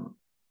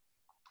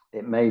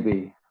it may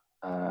be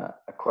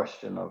a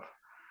question of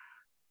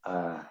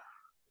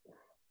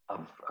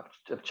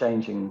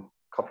changing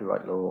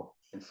copyright law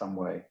in some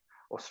way,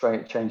 or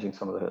changing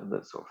some of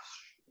the sort of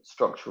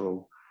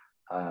structural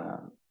kind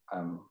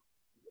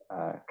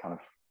of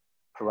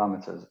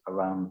parameters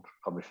around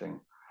publishing.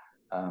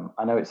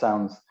 I know it's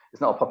not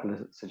a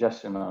popular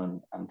suggestion,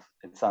 and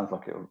it sounds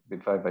like it would be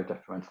very, very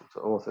detrimental to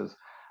authors,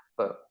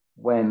 but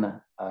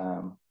when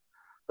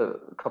the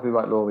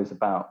copyright law is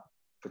about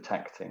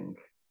protecting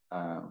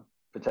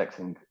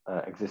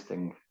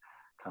existing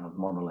kind of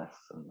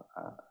monoliths, and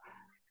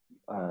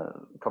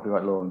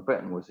copyright law in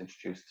Britain was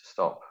introduced to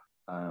stop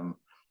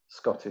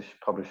Scottish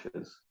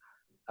publishers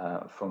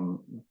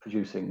from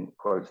producing,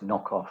 quotes,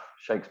 knockoff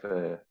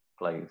Shakespeare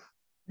plays.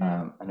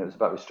 And it was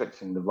about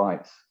restricting the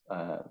rights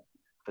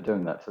for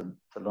doing that to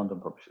London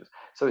publishers.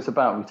 So it's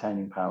about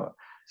retaining power.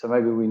 So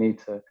maybe we need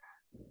to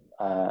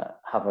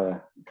have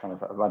a kind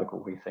of a radical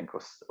rethink,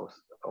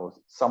 or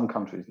some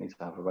countries need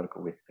to have a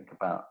radical rethink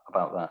about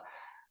that,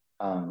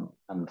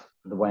 and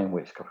the way in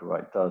which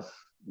copyright does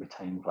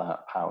retain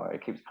that power.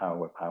 It keeps power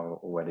where power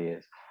already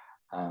is.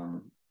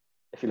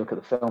 If you look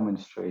at the film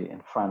industry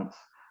in France,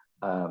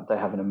 they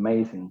have an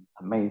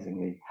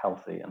amazingly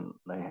healthy, and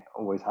they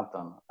always have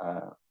done,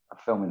 a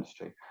film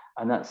industry,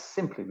 and that's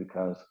simply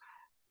because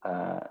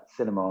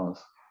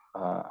cinemas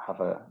have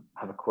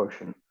a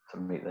quotient to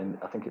meet.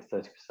 I think it's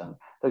 30%.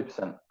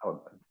 30%.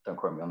 Oh, don't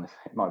quote me on this.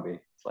 It might be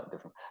slightly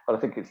different, but I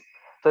think it's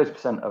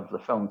 30% of the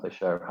films they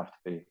show have to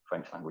be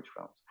French language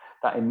films.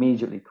 That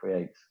immediately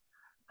creates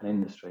an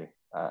industry,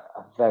 a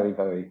very,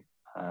 very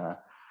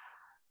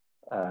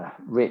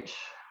rich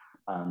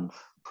and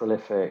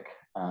prolific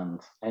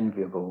and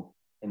enviable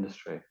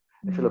industry.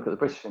 If you look at the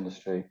British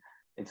industry,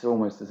 it's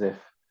almost as if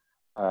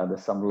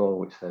there's some law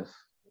which says,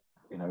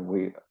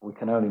 we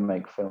can only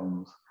make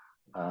films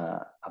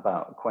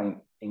about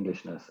quaint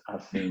Englishness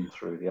as seen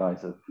through the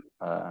eyes of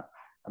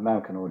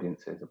American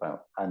audiences,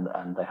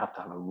 and they have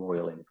to have a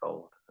royal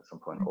involved at some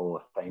point, or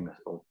a famous,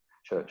 or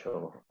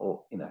Churchill,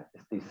 or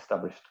these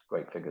established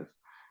great figures.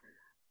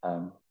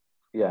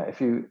 If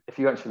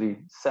you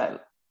actually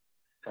set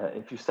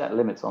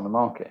limits on the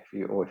market,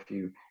 if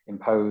you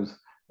impose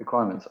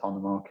requirements on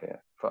the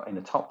market in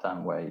a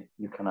top-down way,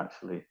 you can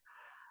actually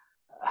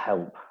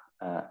help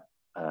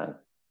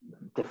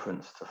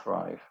difference to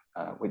thrive,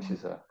 which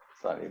is a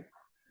slightly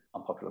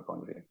unpopular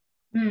point of view.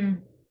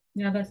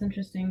 Yeah, that's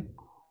interesting.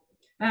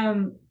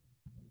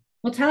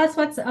 Well, tell us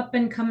what's up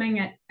and coming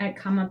at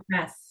Comma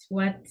Press.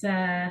 What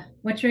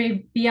should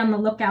we be on the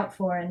lookout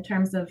for in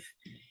terms of,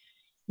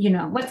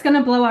 what's going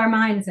to blow our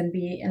minds and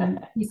be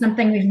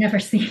something we've never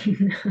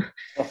seen?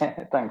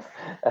 Thanks.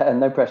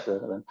 No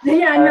pressure.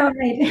 Yeah, no,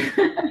 right.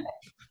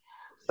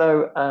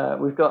 So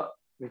we've got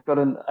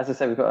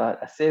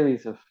a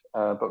series of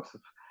books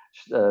of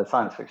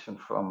science fiction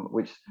from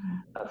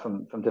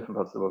different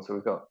parts of the world. So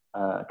we've got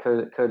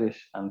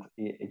Kurdish and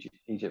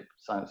Egyptian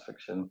science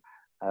fiction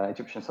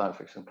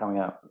coming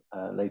out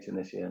later in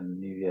this year and the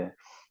new year,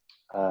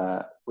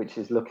 which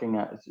is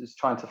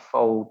trying to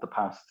fold the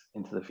past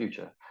into the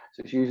future.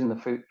 So it's using the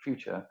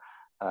future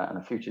and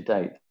a future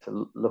date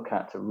to re-look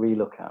at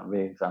and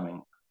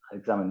re-examine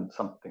examine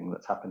something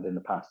that's happened in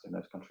the past in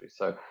those countries.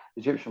 So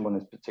the Egyptian one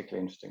is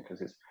particularly interesting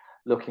because it's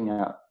looking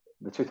at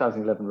the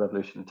 2011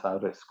 revolution in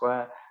Tahrir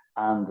Square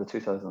and the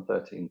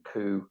 2013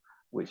 coup,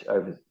 which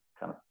kind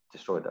of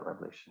destroyed that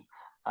revolution,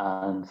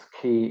 and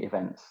key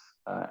events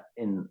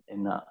in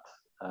that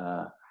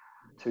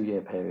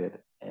 2-year period,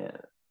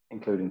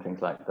 including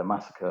things like the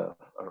massacre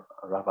of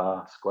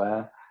Rabaa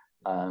Square,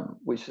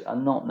 which are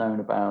not known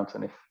about,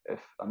 and if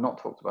are not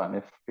talked about, and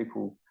if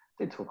people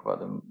did talk about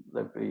them,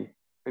 we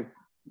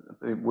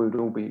would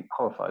all be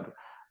horrified.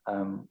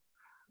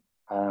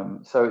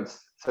 So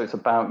it's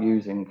about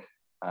using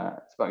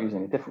a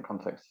different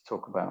context to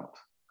talk about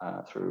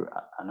through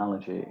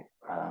analogy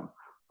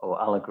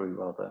or allegory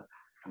rather,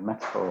 and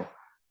metaphor,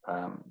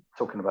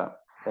 talking about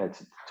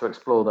to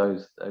explore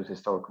those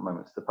historical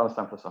moments. The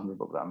Palestine Plus 100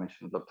 book that I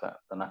mentioned looked at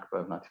the Nakba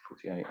of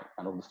 1948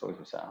 and all the stories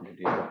were set 100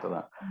 years after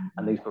that.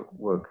 And these books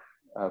work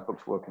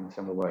in a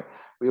similar way.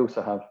 We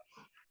also have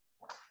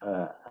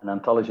an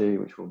anthology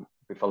which will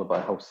be followed by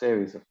a whole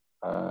series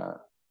of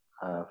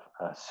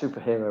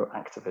superhero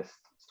activist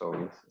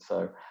stories.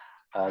 So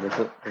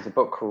there's a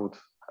book called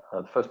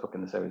the first book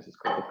in the series is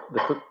called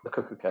The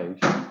Cuckoo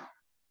Cage.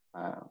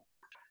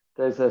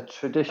 There's a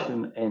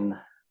tradition in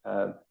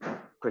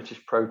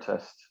British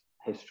protest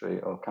history,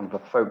 or kind of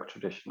a folk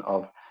tradition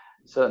of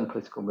certain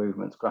political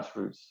movements,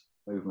 grassroots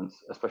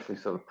movements, especially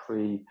sort of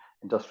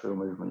pre-industrial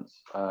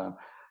movements,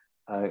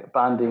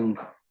 banding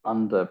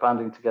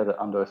together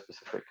under a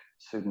specific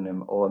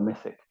pseudonym or a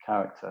mythic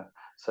character.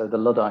 So the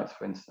Luddites,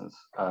 for instance,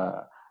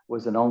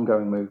 was an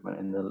ongoing movement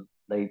in the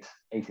late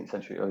 18th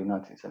century, early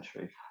 19th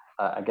century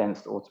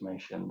against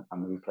automation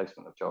and the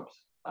replacement of jobs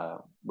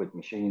with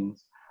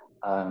machines.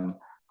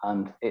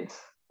 And it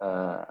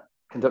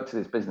conducted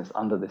its business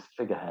under this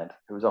figurehead,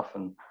 who was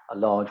often a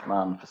large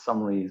man for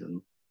some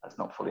reason that's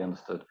not fully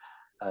understood,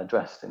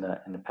 dressed in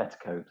a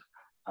petticoat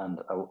and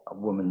a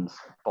woman's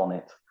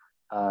bonnet.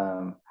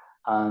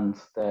 And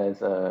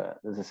there's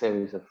a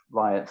series of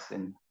riots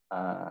in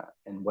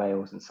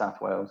Wales, in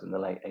South Wales, in the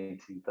late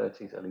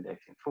 1830s, early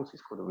 1840s,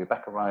 called the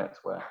Rebecca riots,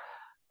 where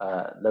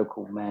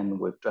local men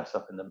would dress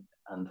up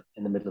and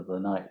in the middle of the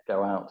night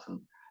go out and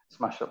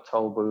smash up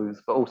toll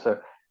booths, but also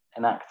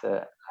enact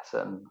a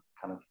certain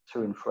kind of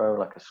to and fro,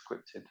 like a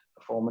scripted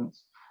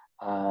performance.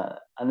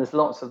 And there's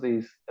lots of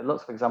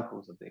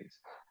examples of these,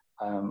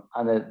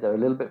 and they're a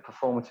little bit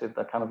performative.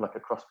 They're kind of like a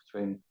cross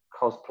between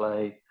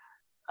cosplay,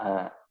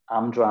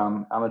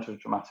 amdram, amateur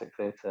dramatic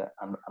theatre,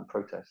 and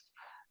protest,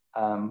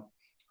 and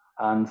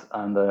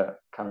kind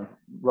of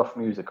rough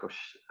music or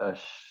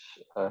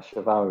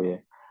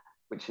chevalier,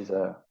 which is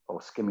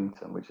or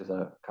skimmington, which is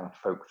a kind of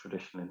folk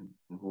tradition in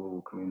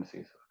rural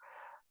communities,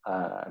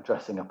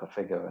 dressing up a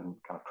figure and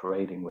kind of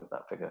parading with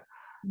that figure.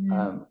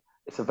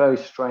 It's a very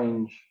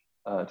strange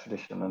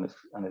tradition,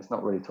 and it's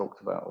not really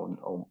talked about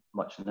or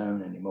much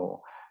known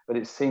anymore. But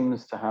it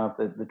seems to have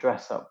the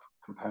dress up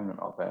component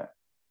of it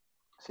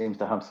seems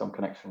to have some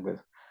connection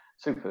with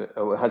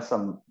or had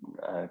some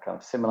kind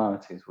of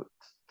similarities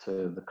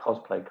to the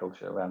cosplay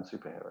culture around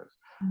superheroes.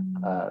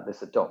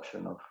 This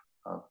adoption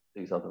of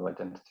these other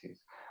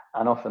identities,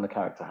 and often the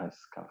character has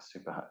kind of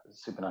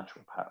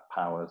supernatural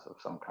powers of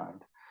some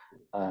kind.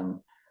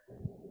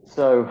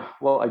 So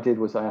what I did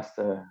was I asked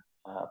a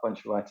bunch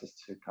of writers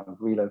to kind of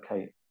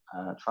relocate,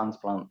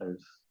 transplant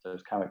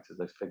those characters,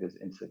 those figures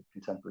into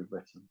contemporary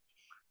Britain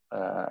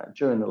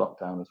during the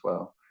lockdown as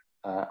well,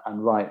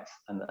 and write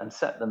and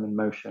set them in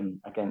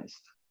motion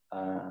against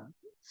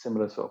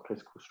similar sort of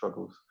political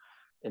struggles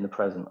in the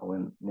present or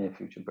in near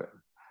future Britain.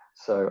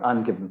 So,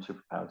 and give them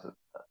superpowers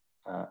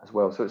as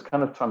well. So it's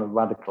kind of trying to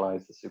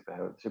radicalize the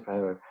superhero. The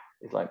superhero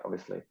is like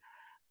obviously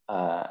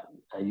a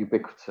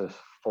ubiquitous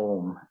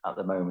form at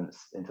the moment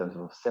in terms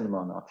of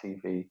cinema and our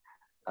TV,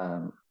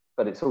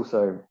 but it's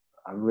also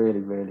a really,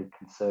 really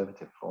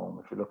conservative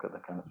form. If you look at the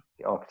kind of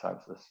the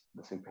archetypes of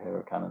the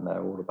superhero canon,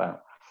 they're all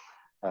about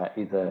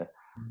either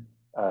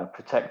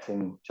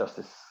protecting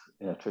justice,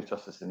 truth,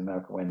 justice in the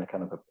American way, and they're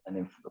kind of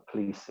a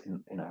police,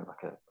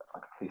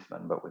 like a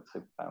policeman, but with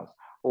superpowers.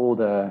 Or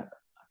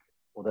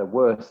they're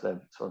worse,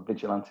 they're sort of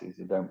vigilantes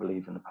who don't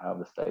believe in the power of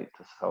the state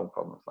to solve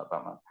problems, like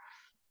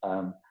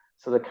Batman.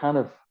 So they're kind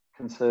of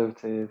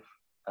conservative,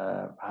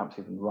 perhaps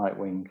even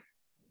right-wing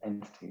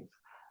entities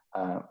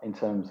in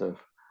terms of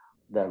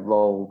their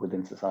role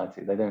within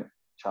society. They don't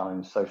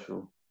challenge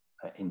social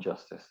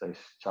injustice. They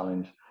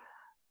challenge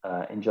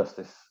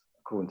injustice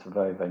according to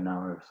very, very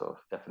narrow sort of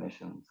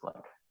definitions,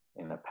 like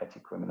petty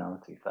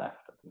criminality,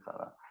 theft, and things like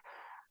that,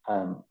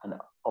 and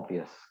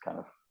obvious kind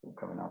of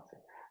criminality.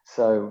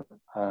 So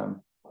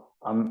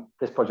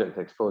this project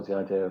explores the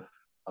idea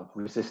of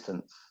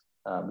resistance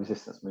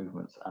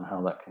movements and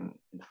how that can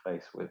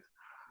interface with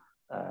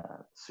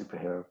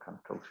superhero kind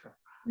of culture.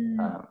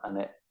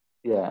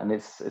 And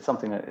it's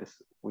something that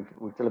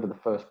we've delivered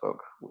the first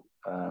book,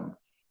 and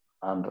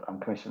I'm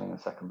commissioning a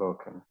second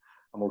book, and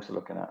I'm also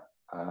looking at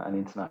an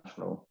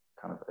international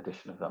kind of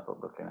edition of that book,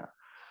 looking at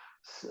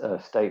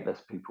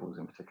stateless peoples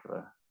in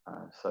particular.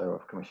 So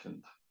I've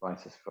commissioned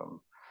writers from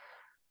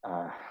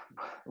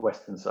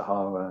Western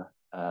Sahara,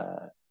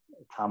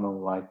 Tamil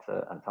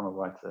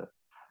writer,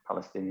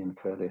 Palestinian,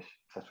 Kurdish,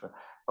 etc.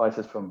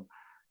 Writers from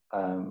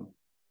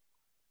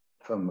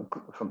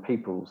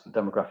peoples,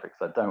 demographics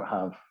that don't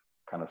have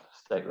kind of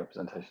state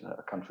representation,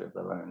 a country of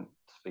their own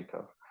to speak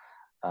of,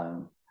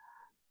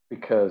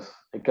 because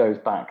it goes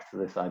back to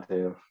this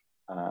idea of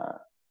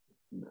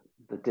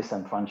the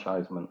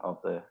disenfranchisement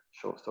of the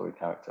short story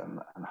character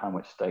and how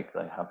much stake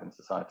they have in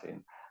society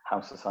and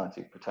how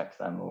society protects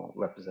them or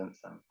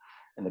represents them.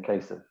 In the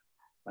case of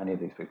many of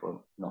these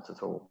people, not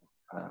at all.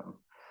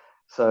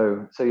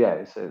 So yeah,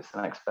 it's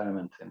an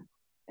experiment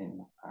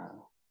in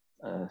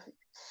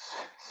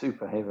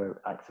superhero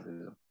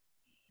activism.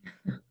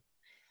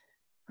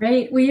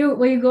 Great.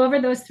 Will you go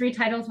over those three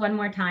titles one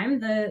more time?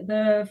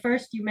 The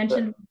first you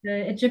mentioned,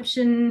 the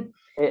Egyptian.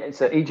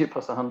 It's Egypt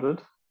plus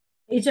 100.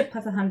 Egypt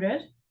plus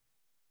 100.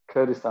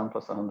 Kurdistan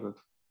plus 100.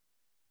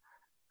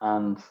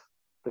 And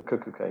the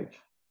Cuckoo Cage.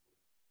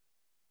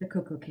 The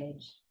Cuckoo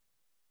Cage.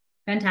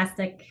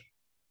 Fantastic.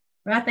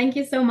 Well, thank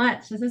you so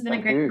much. This has been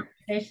a great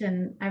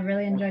conversation. I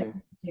really enjoyed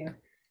it.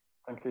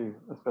 Thank you.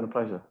 It's been a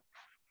pleasure.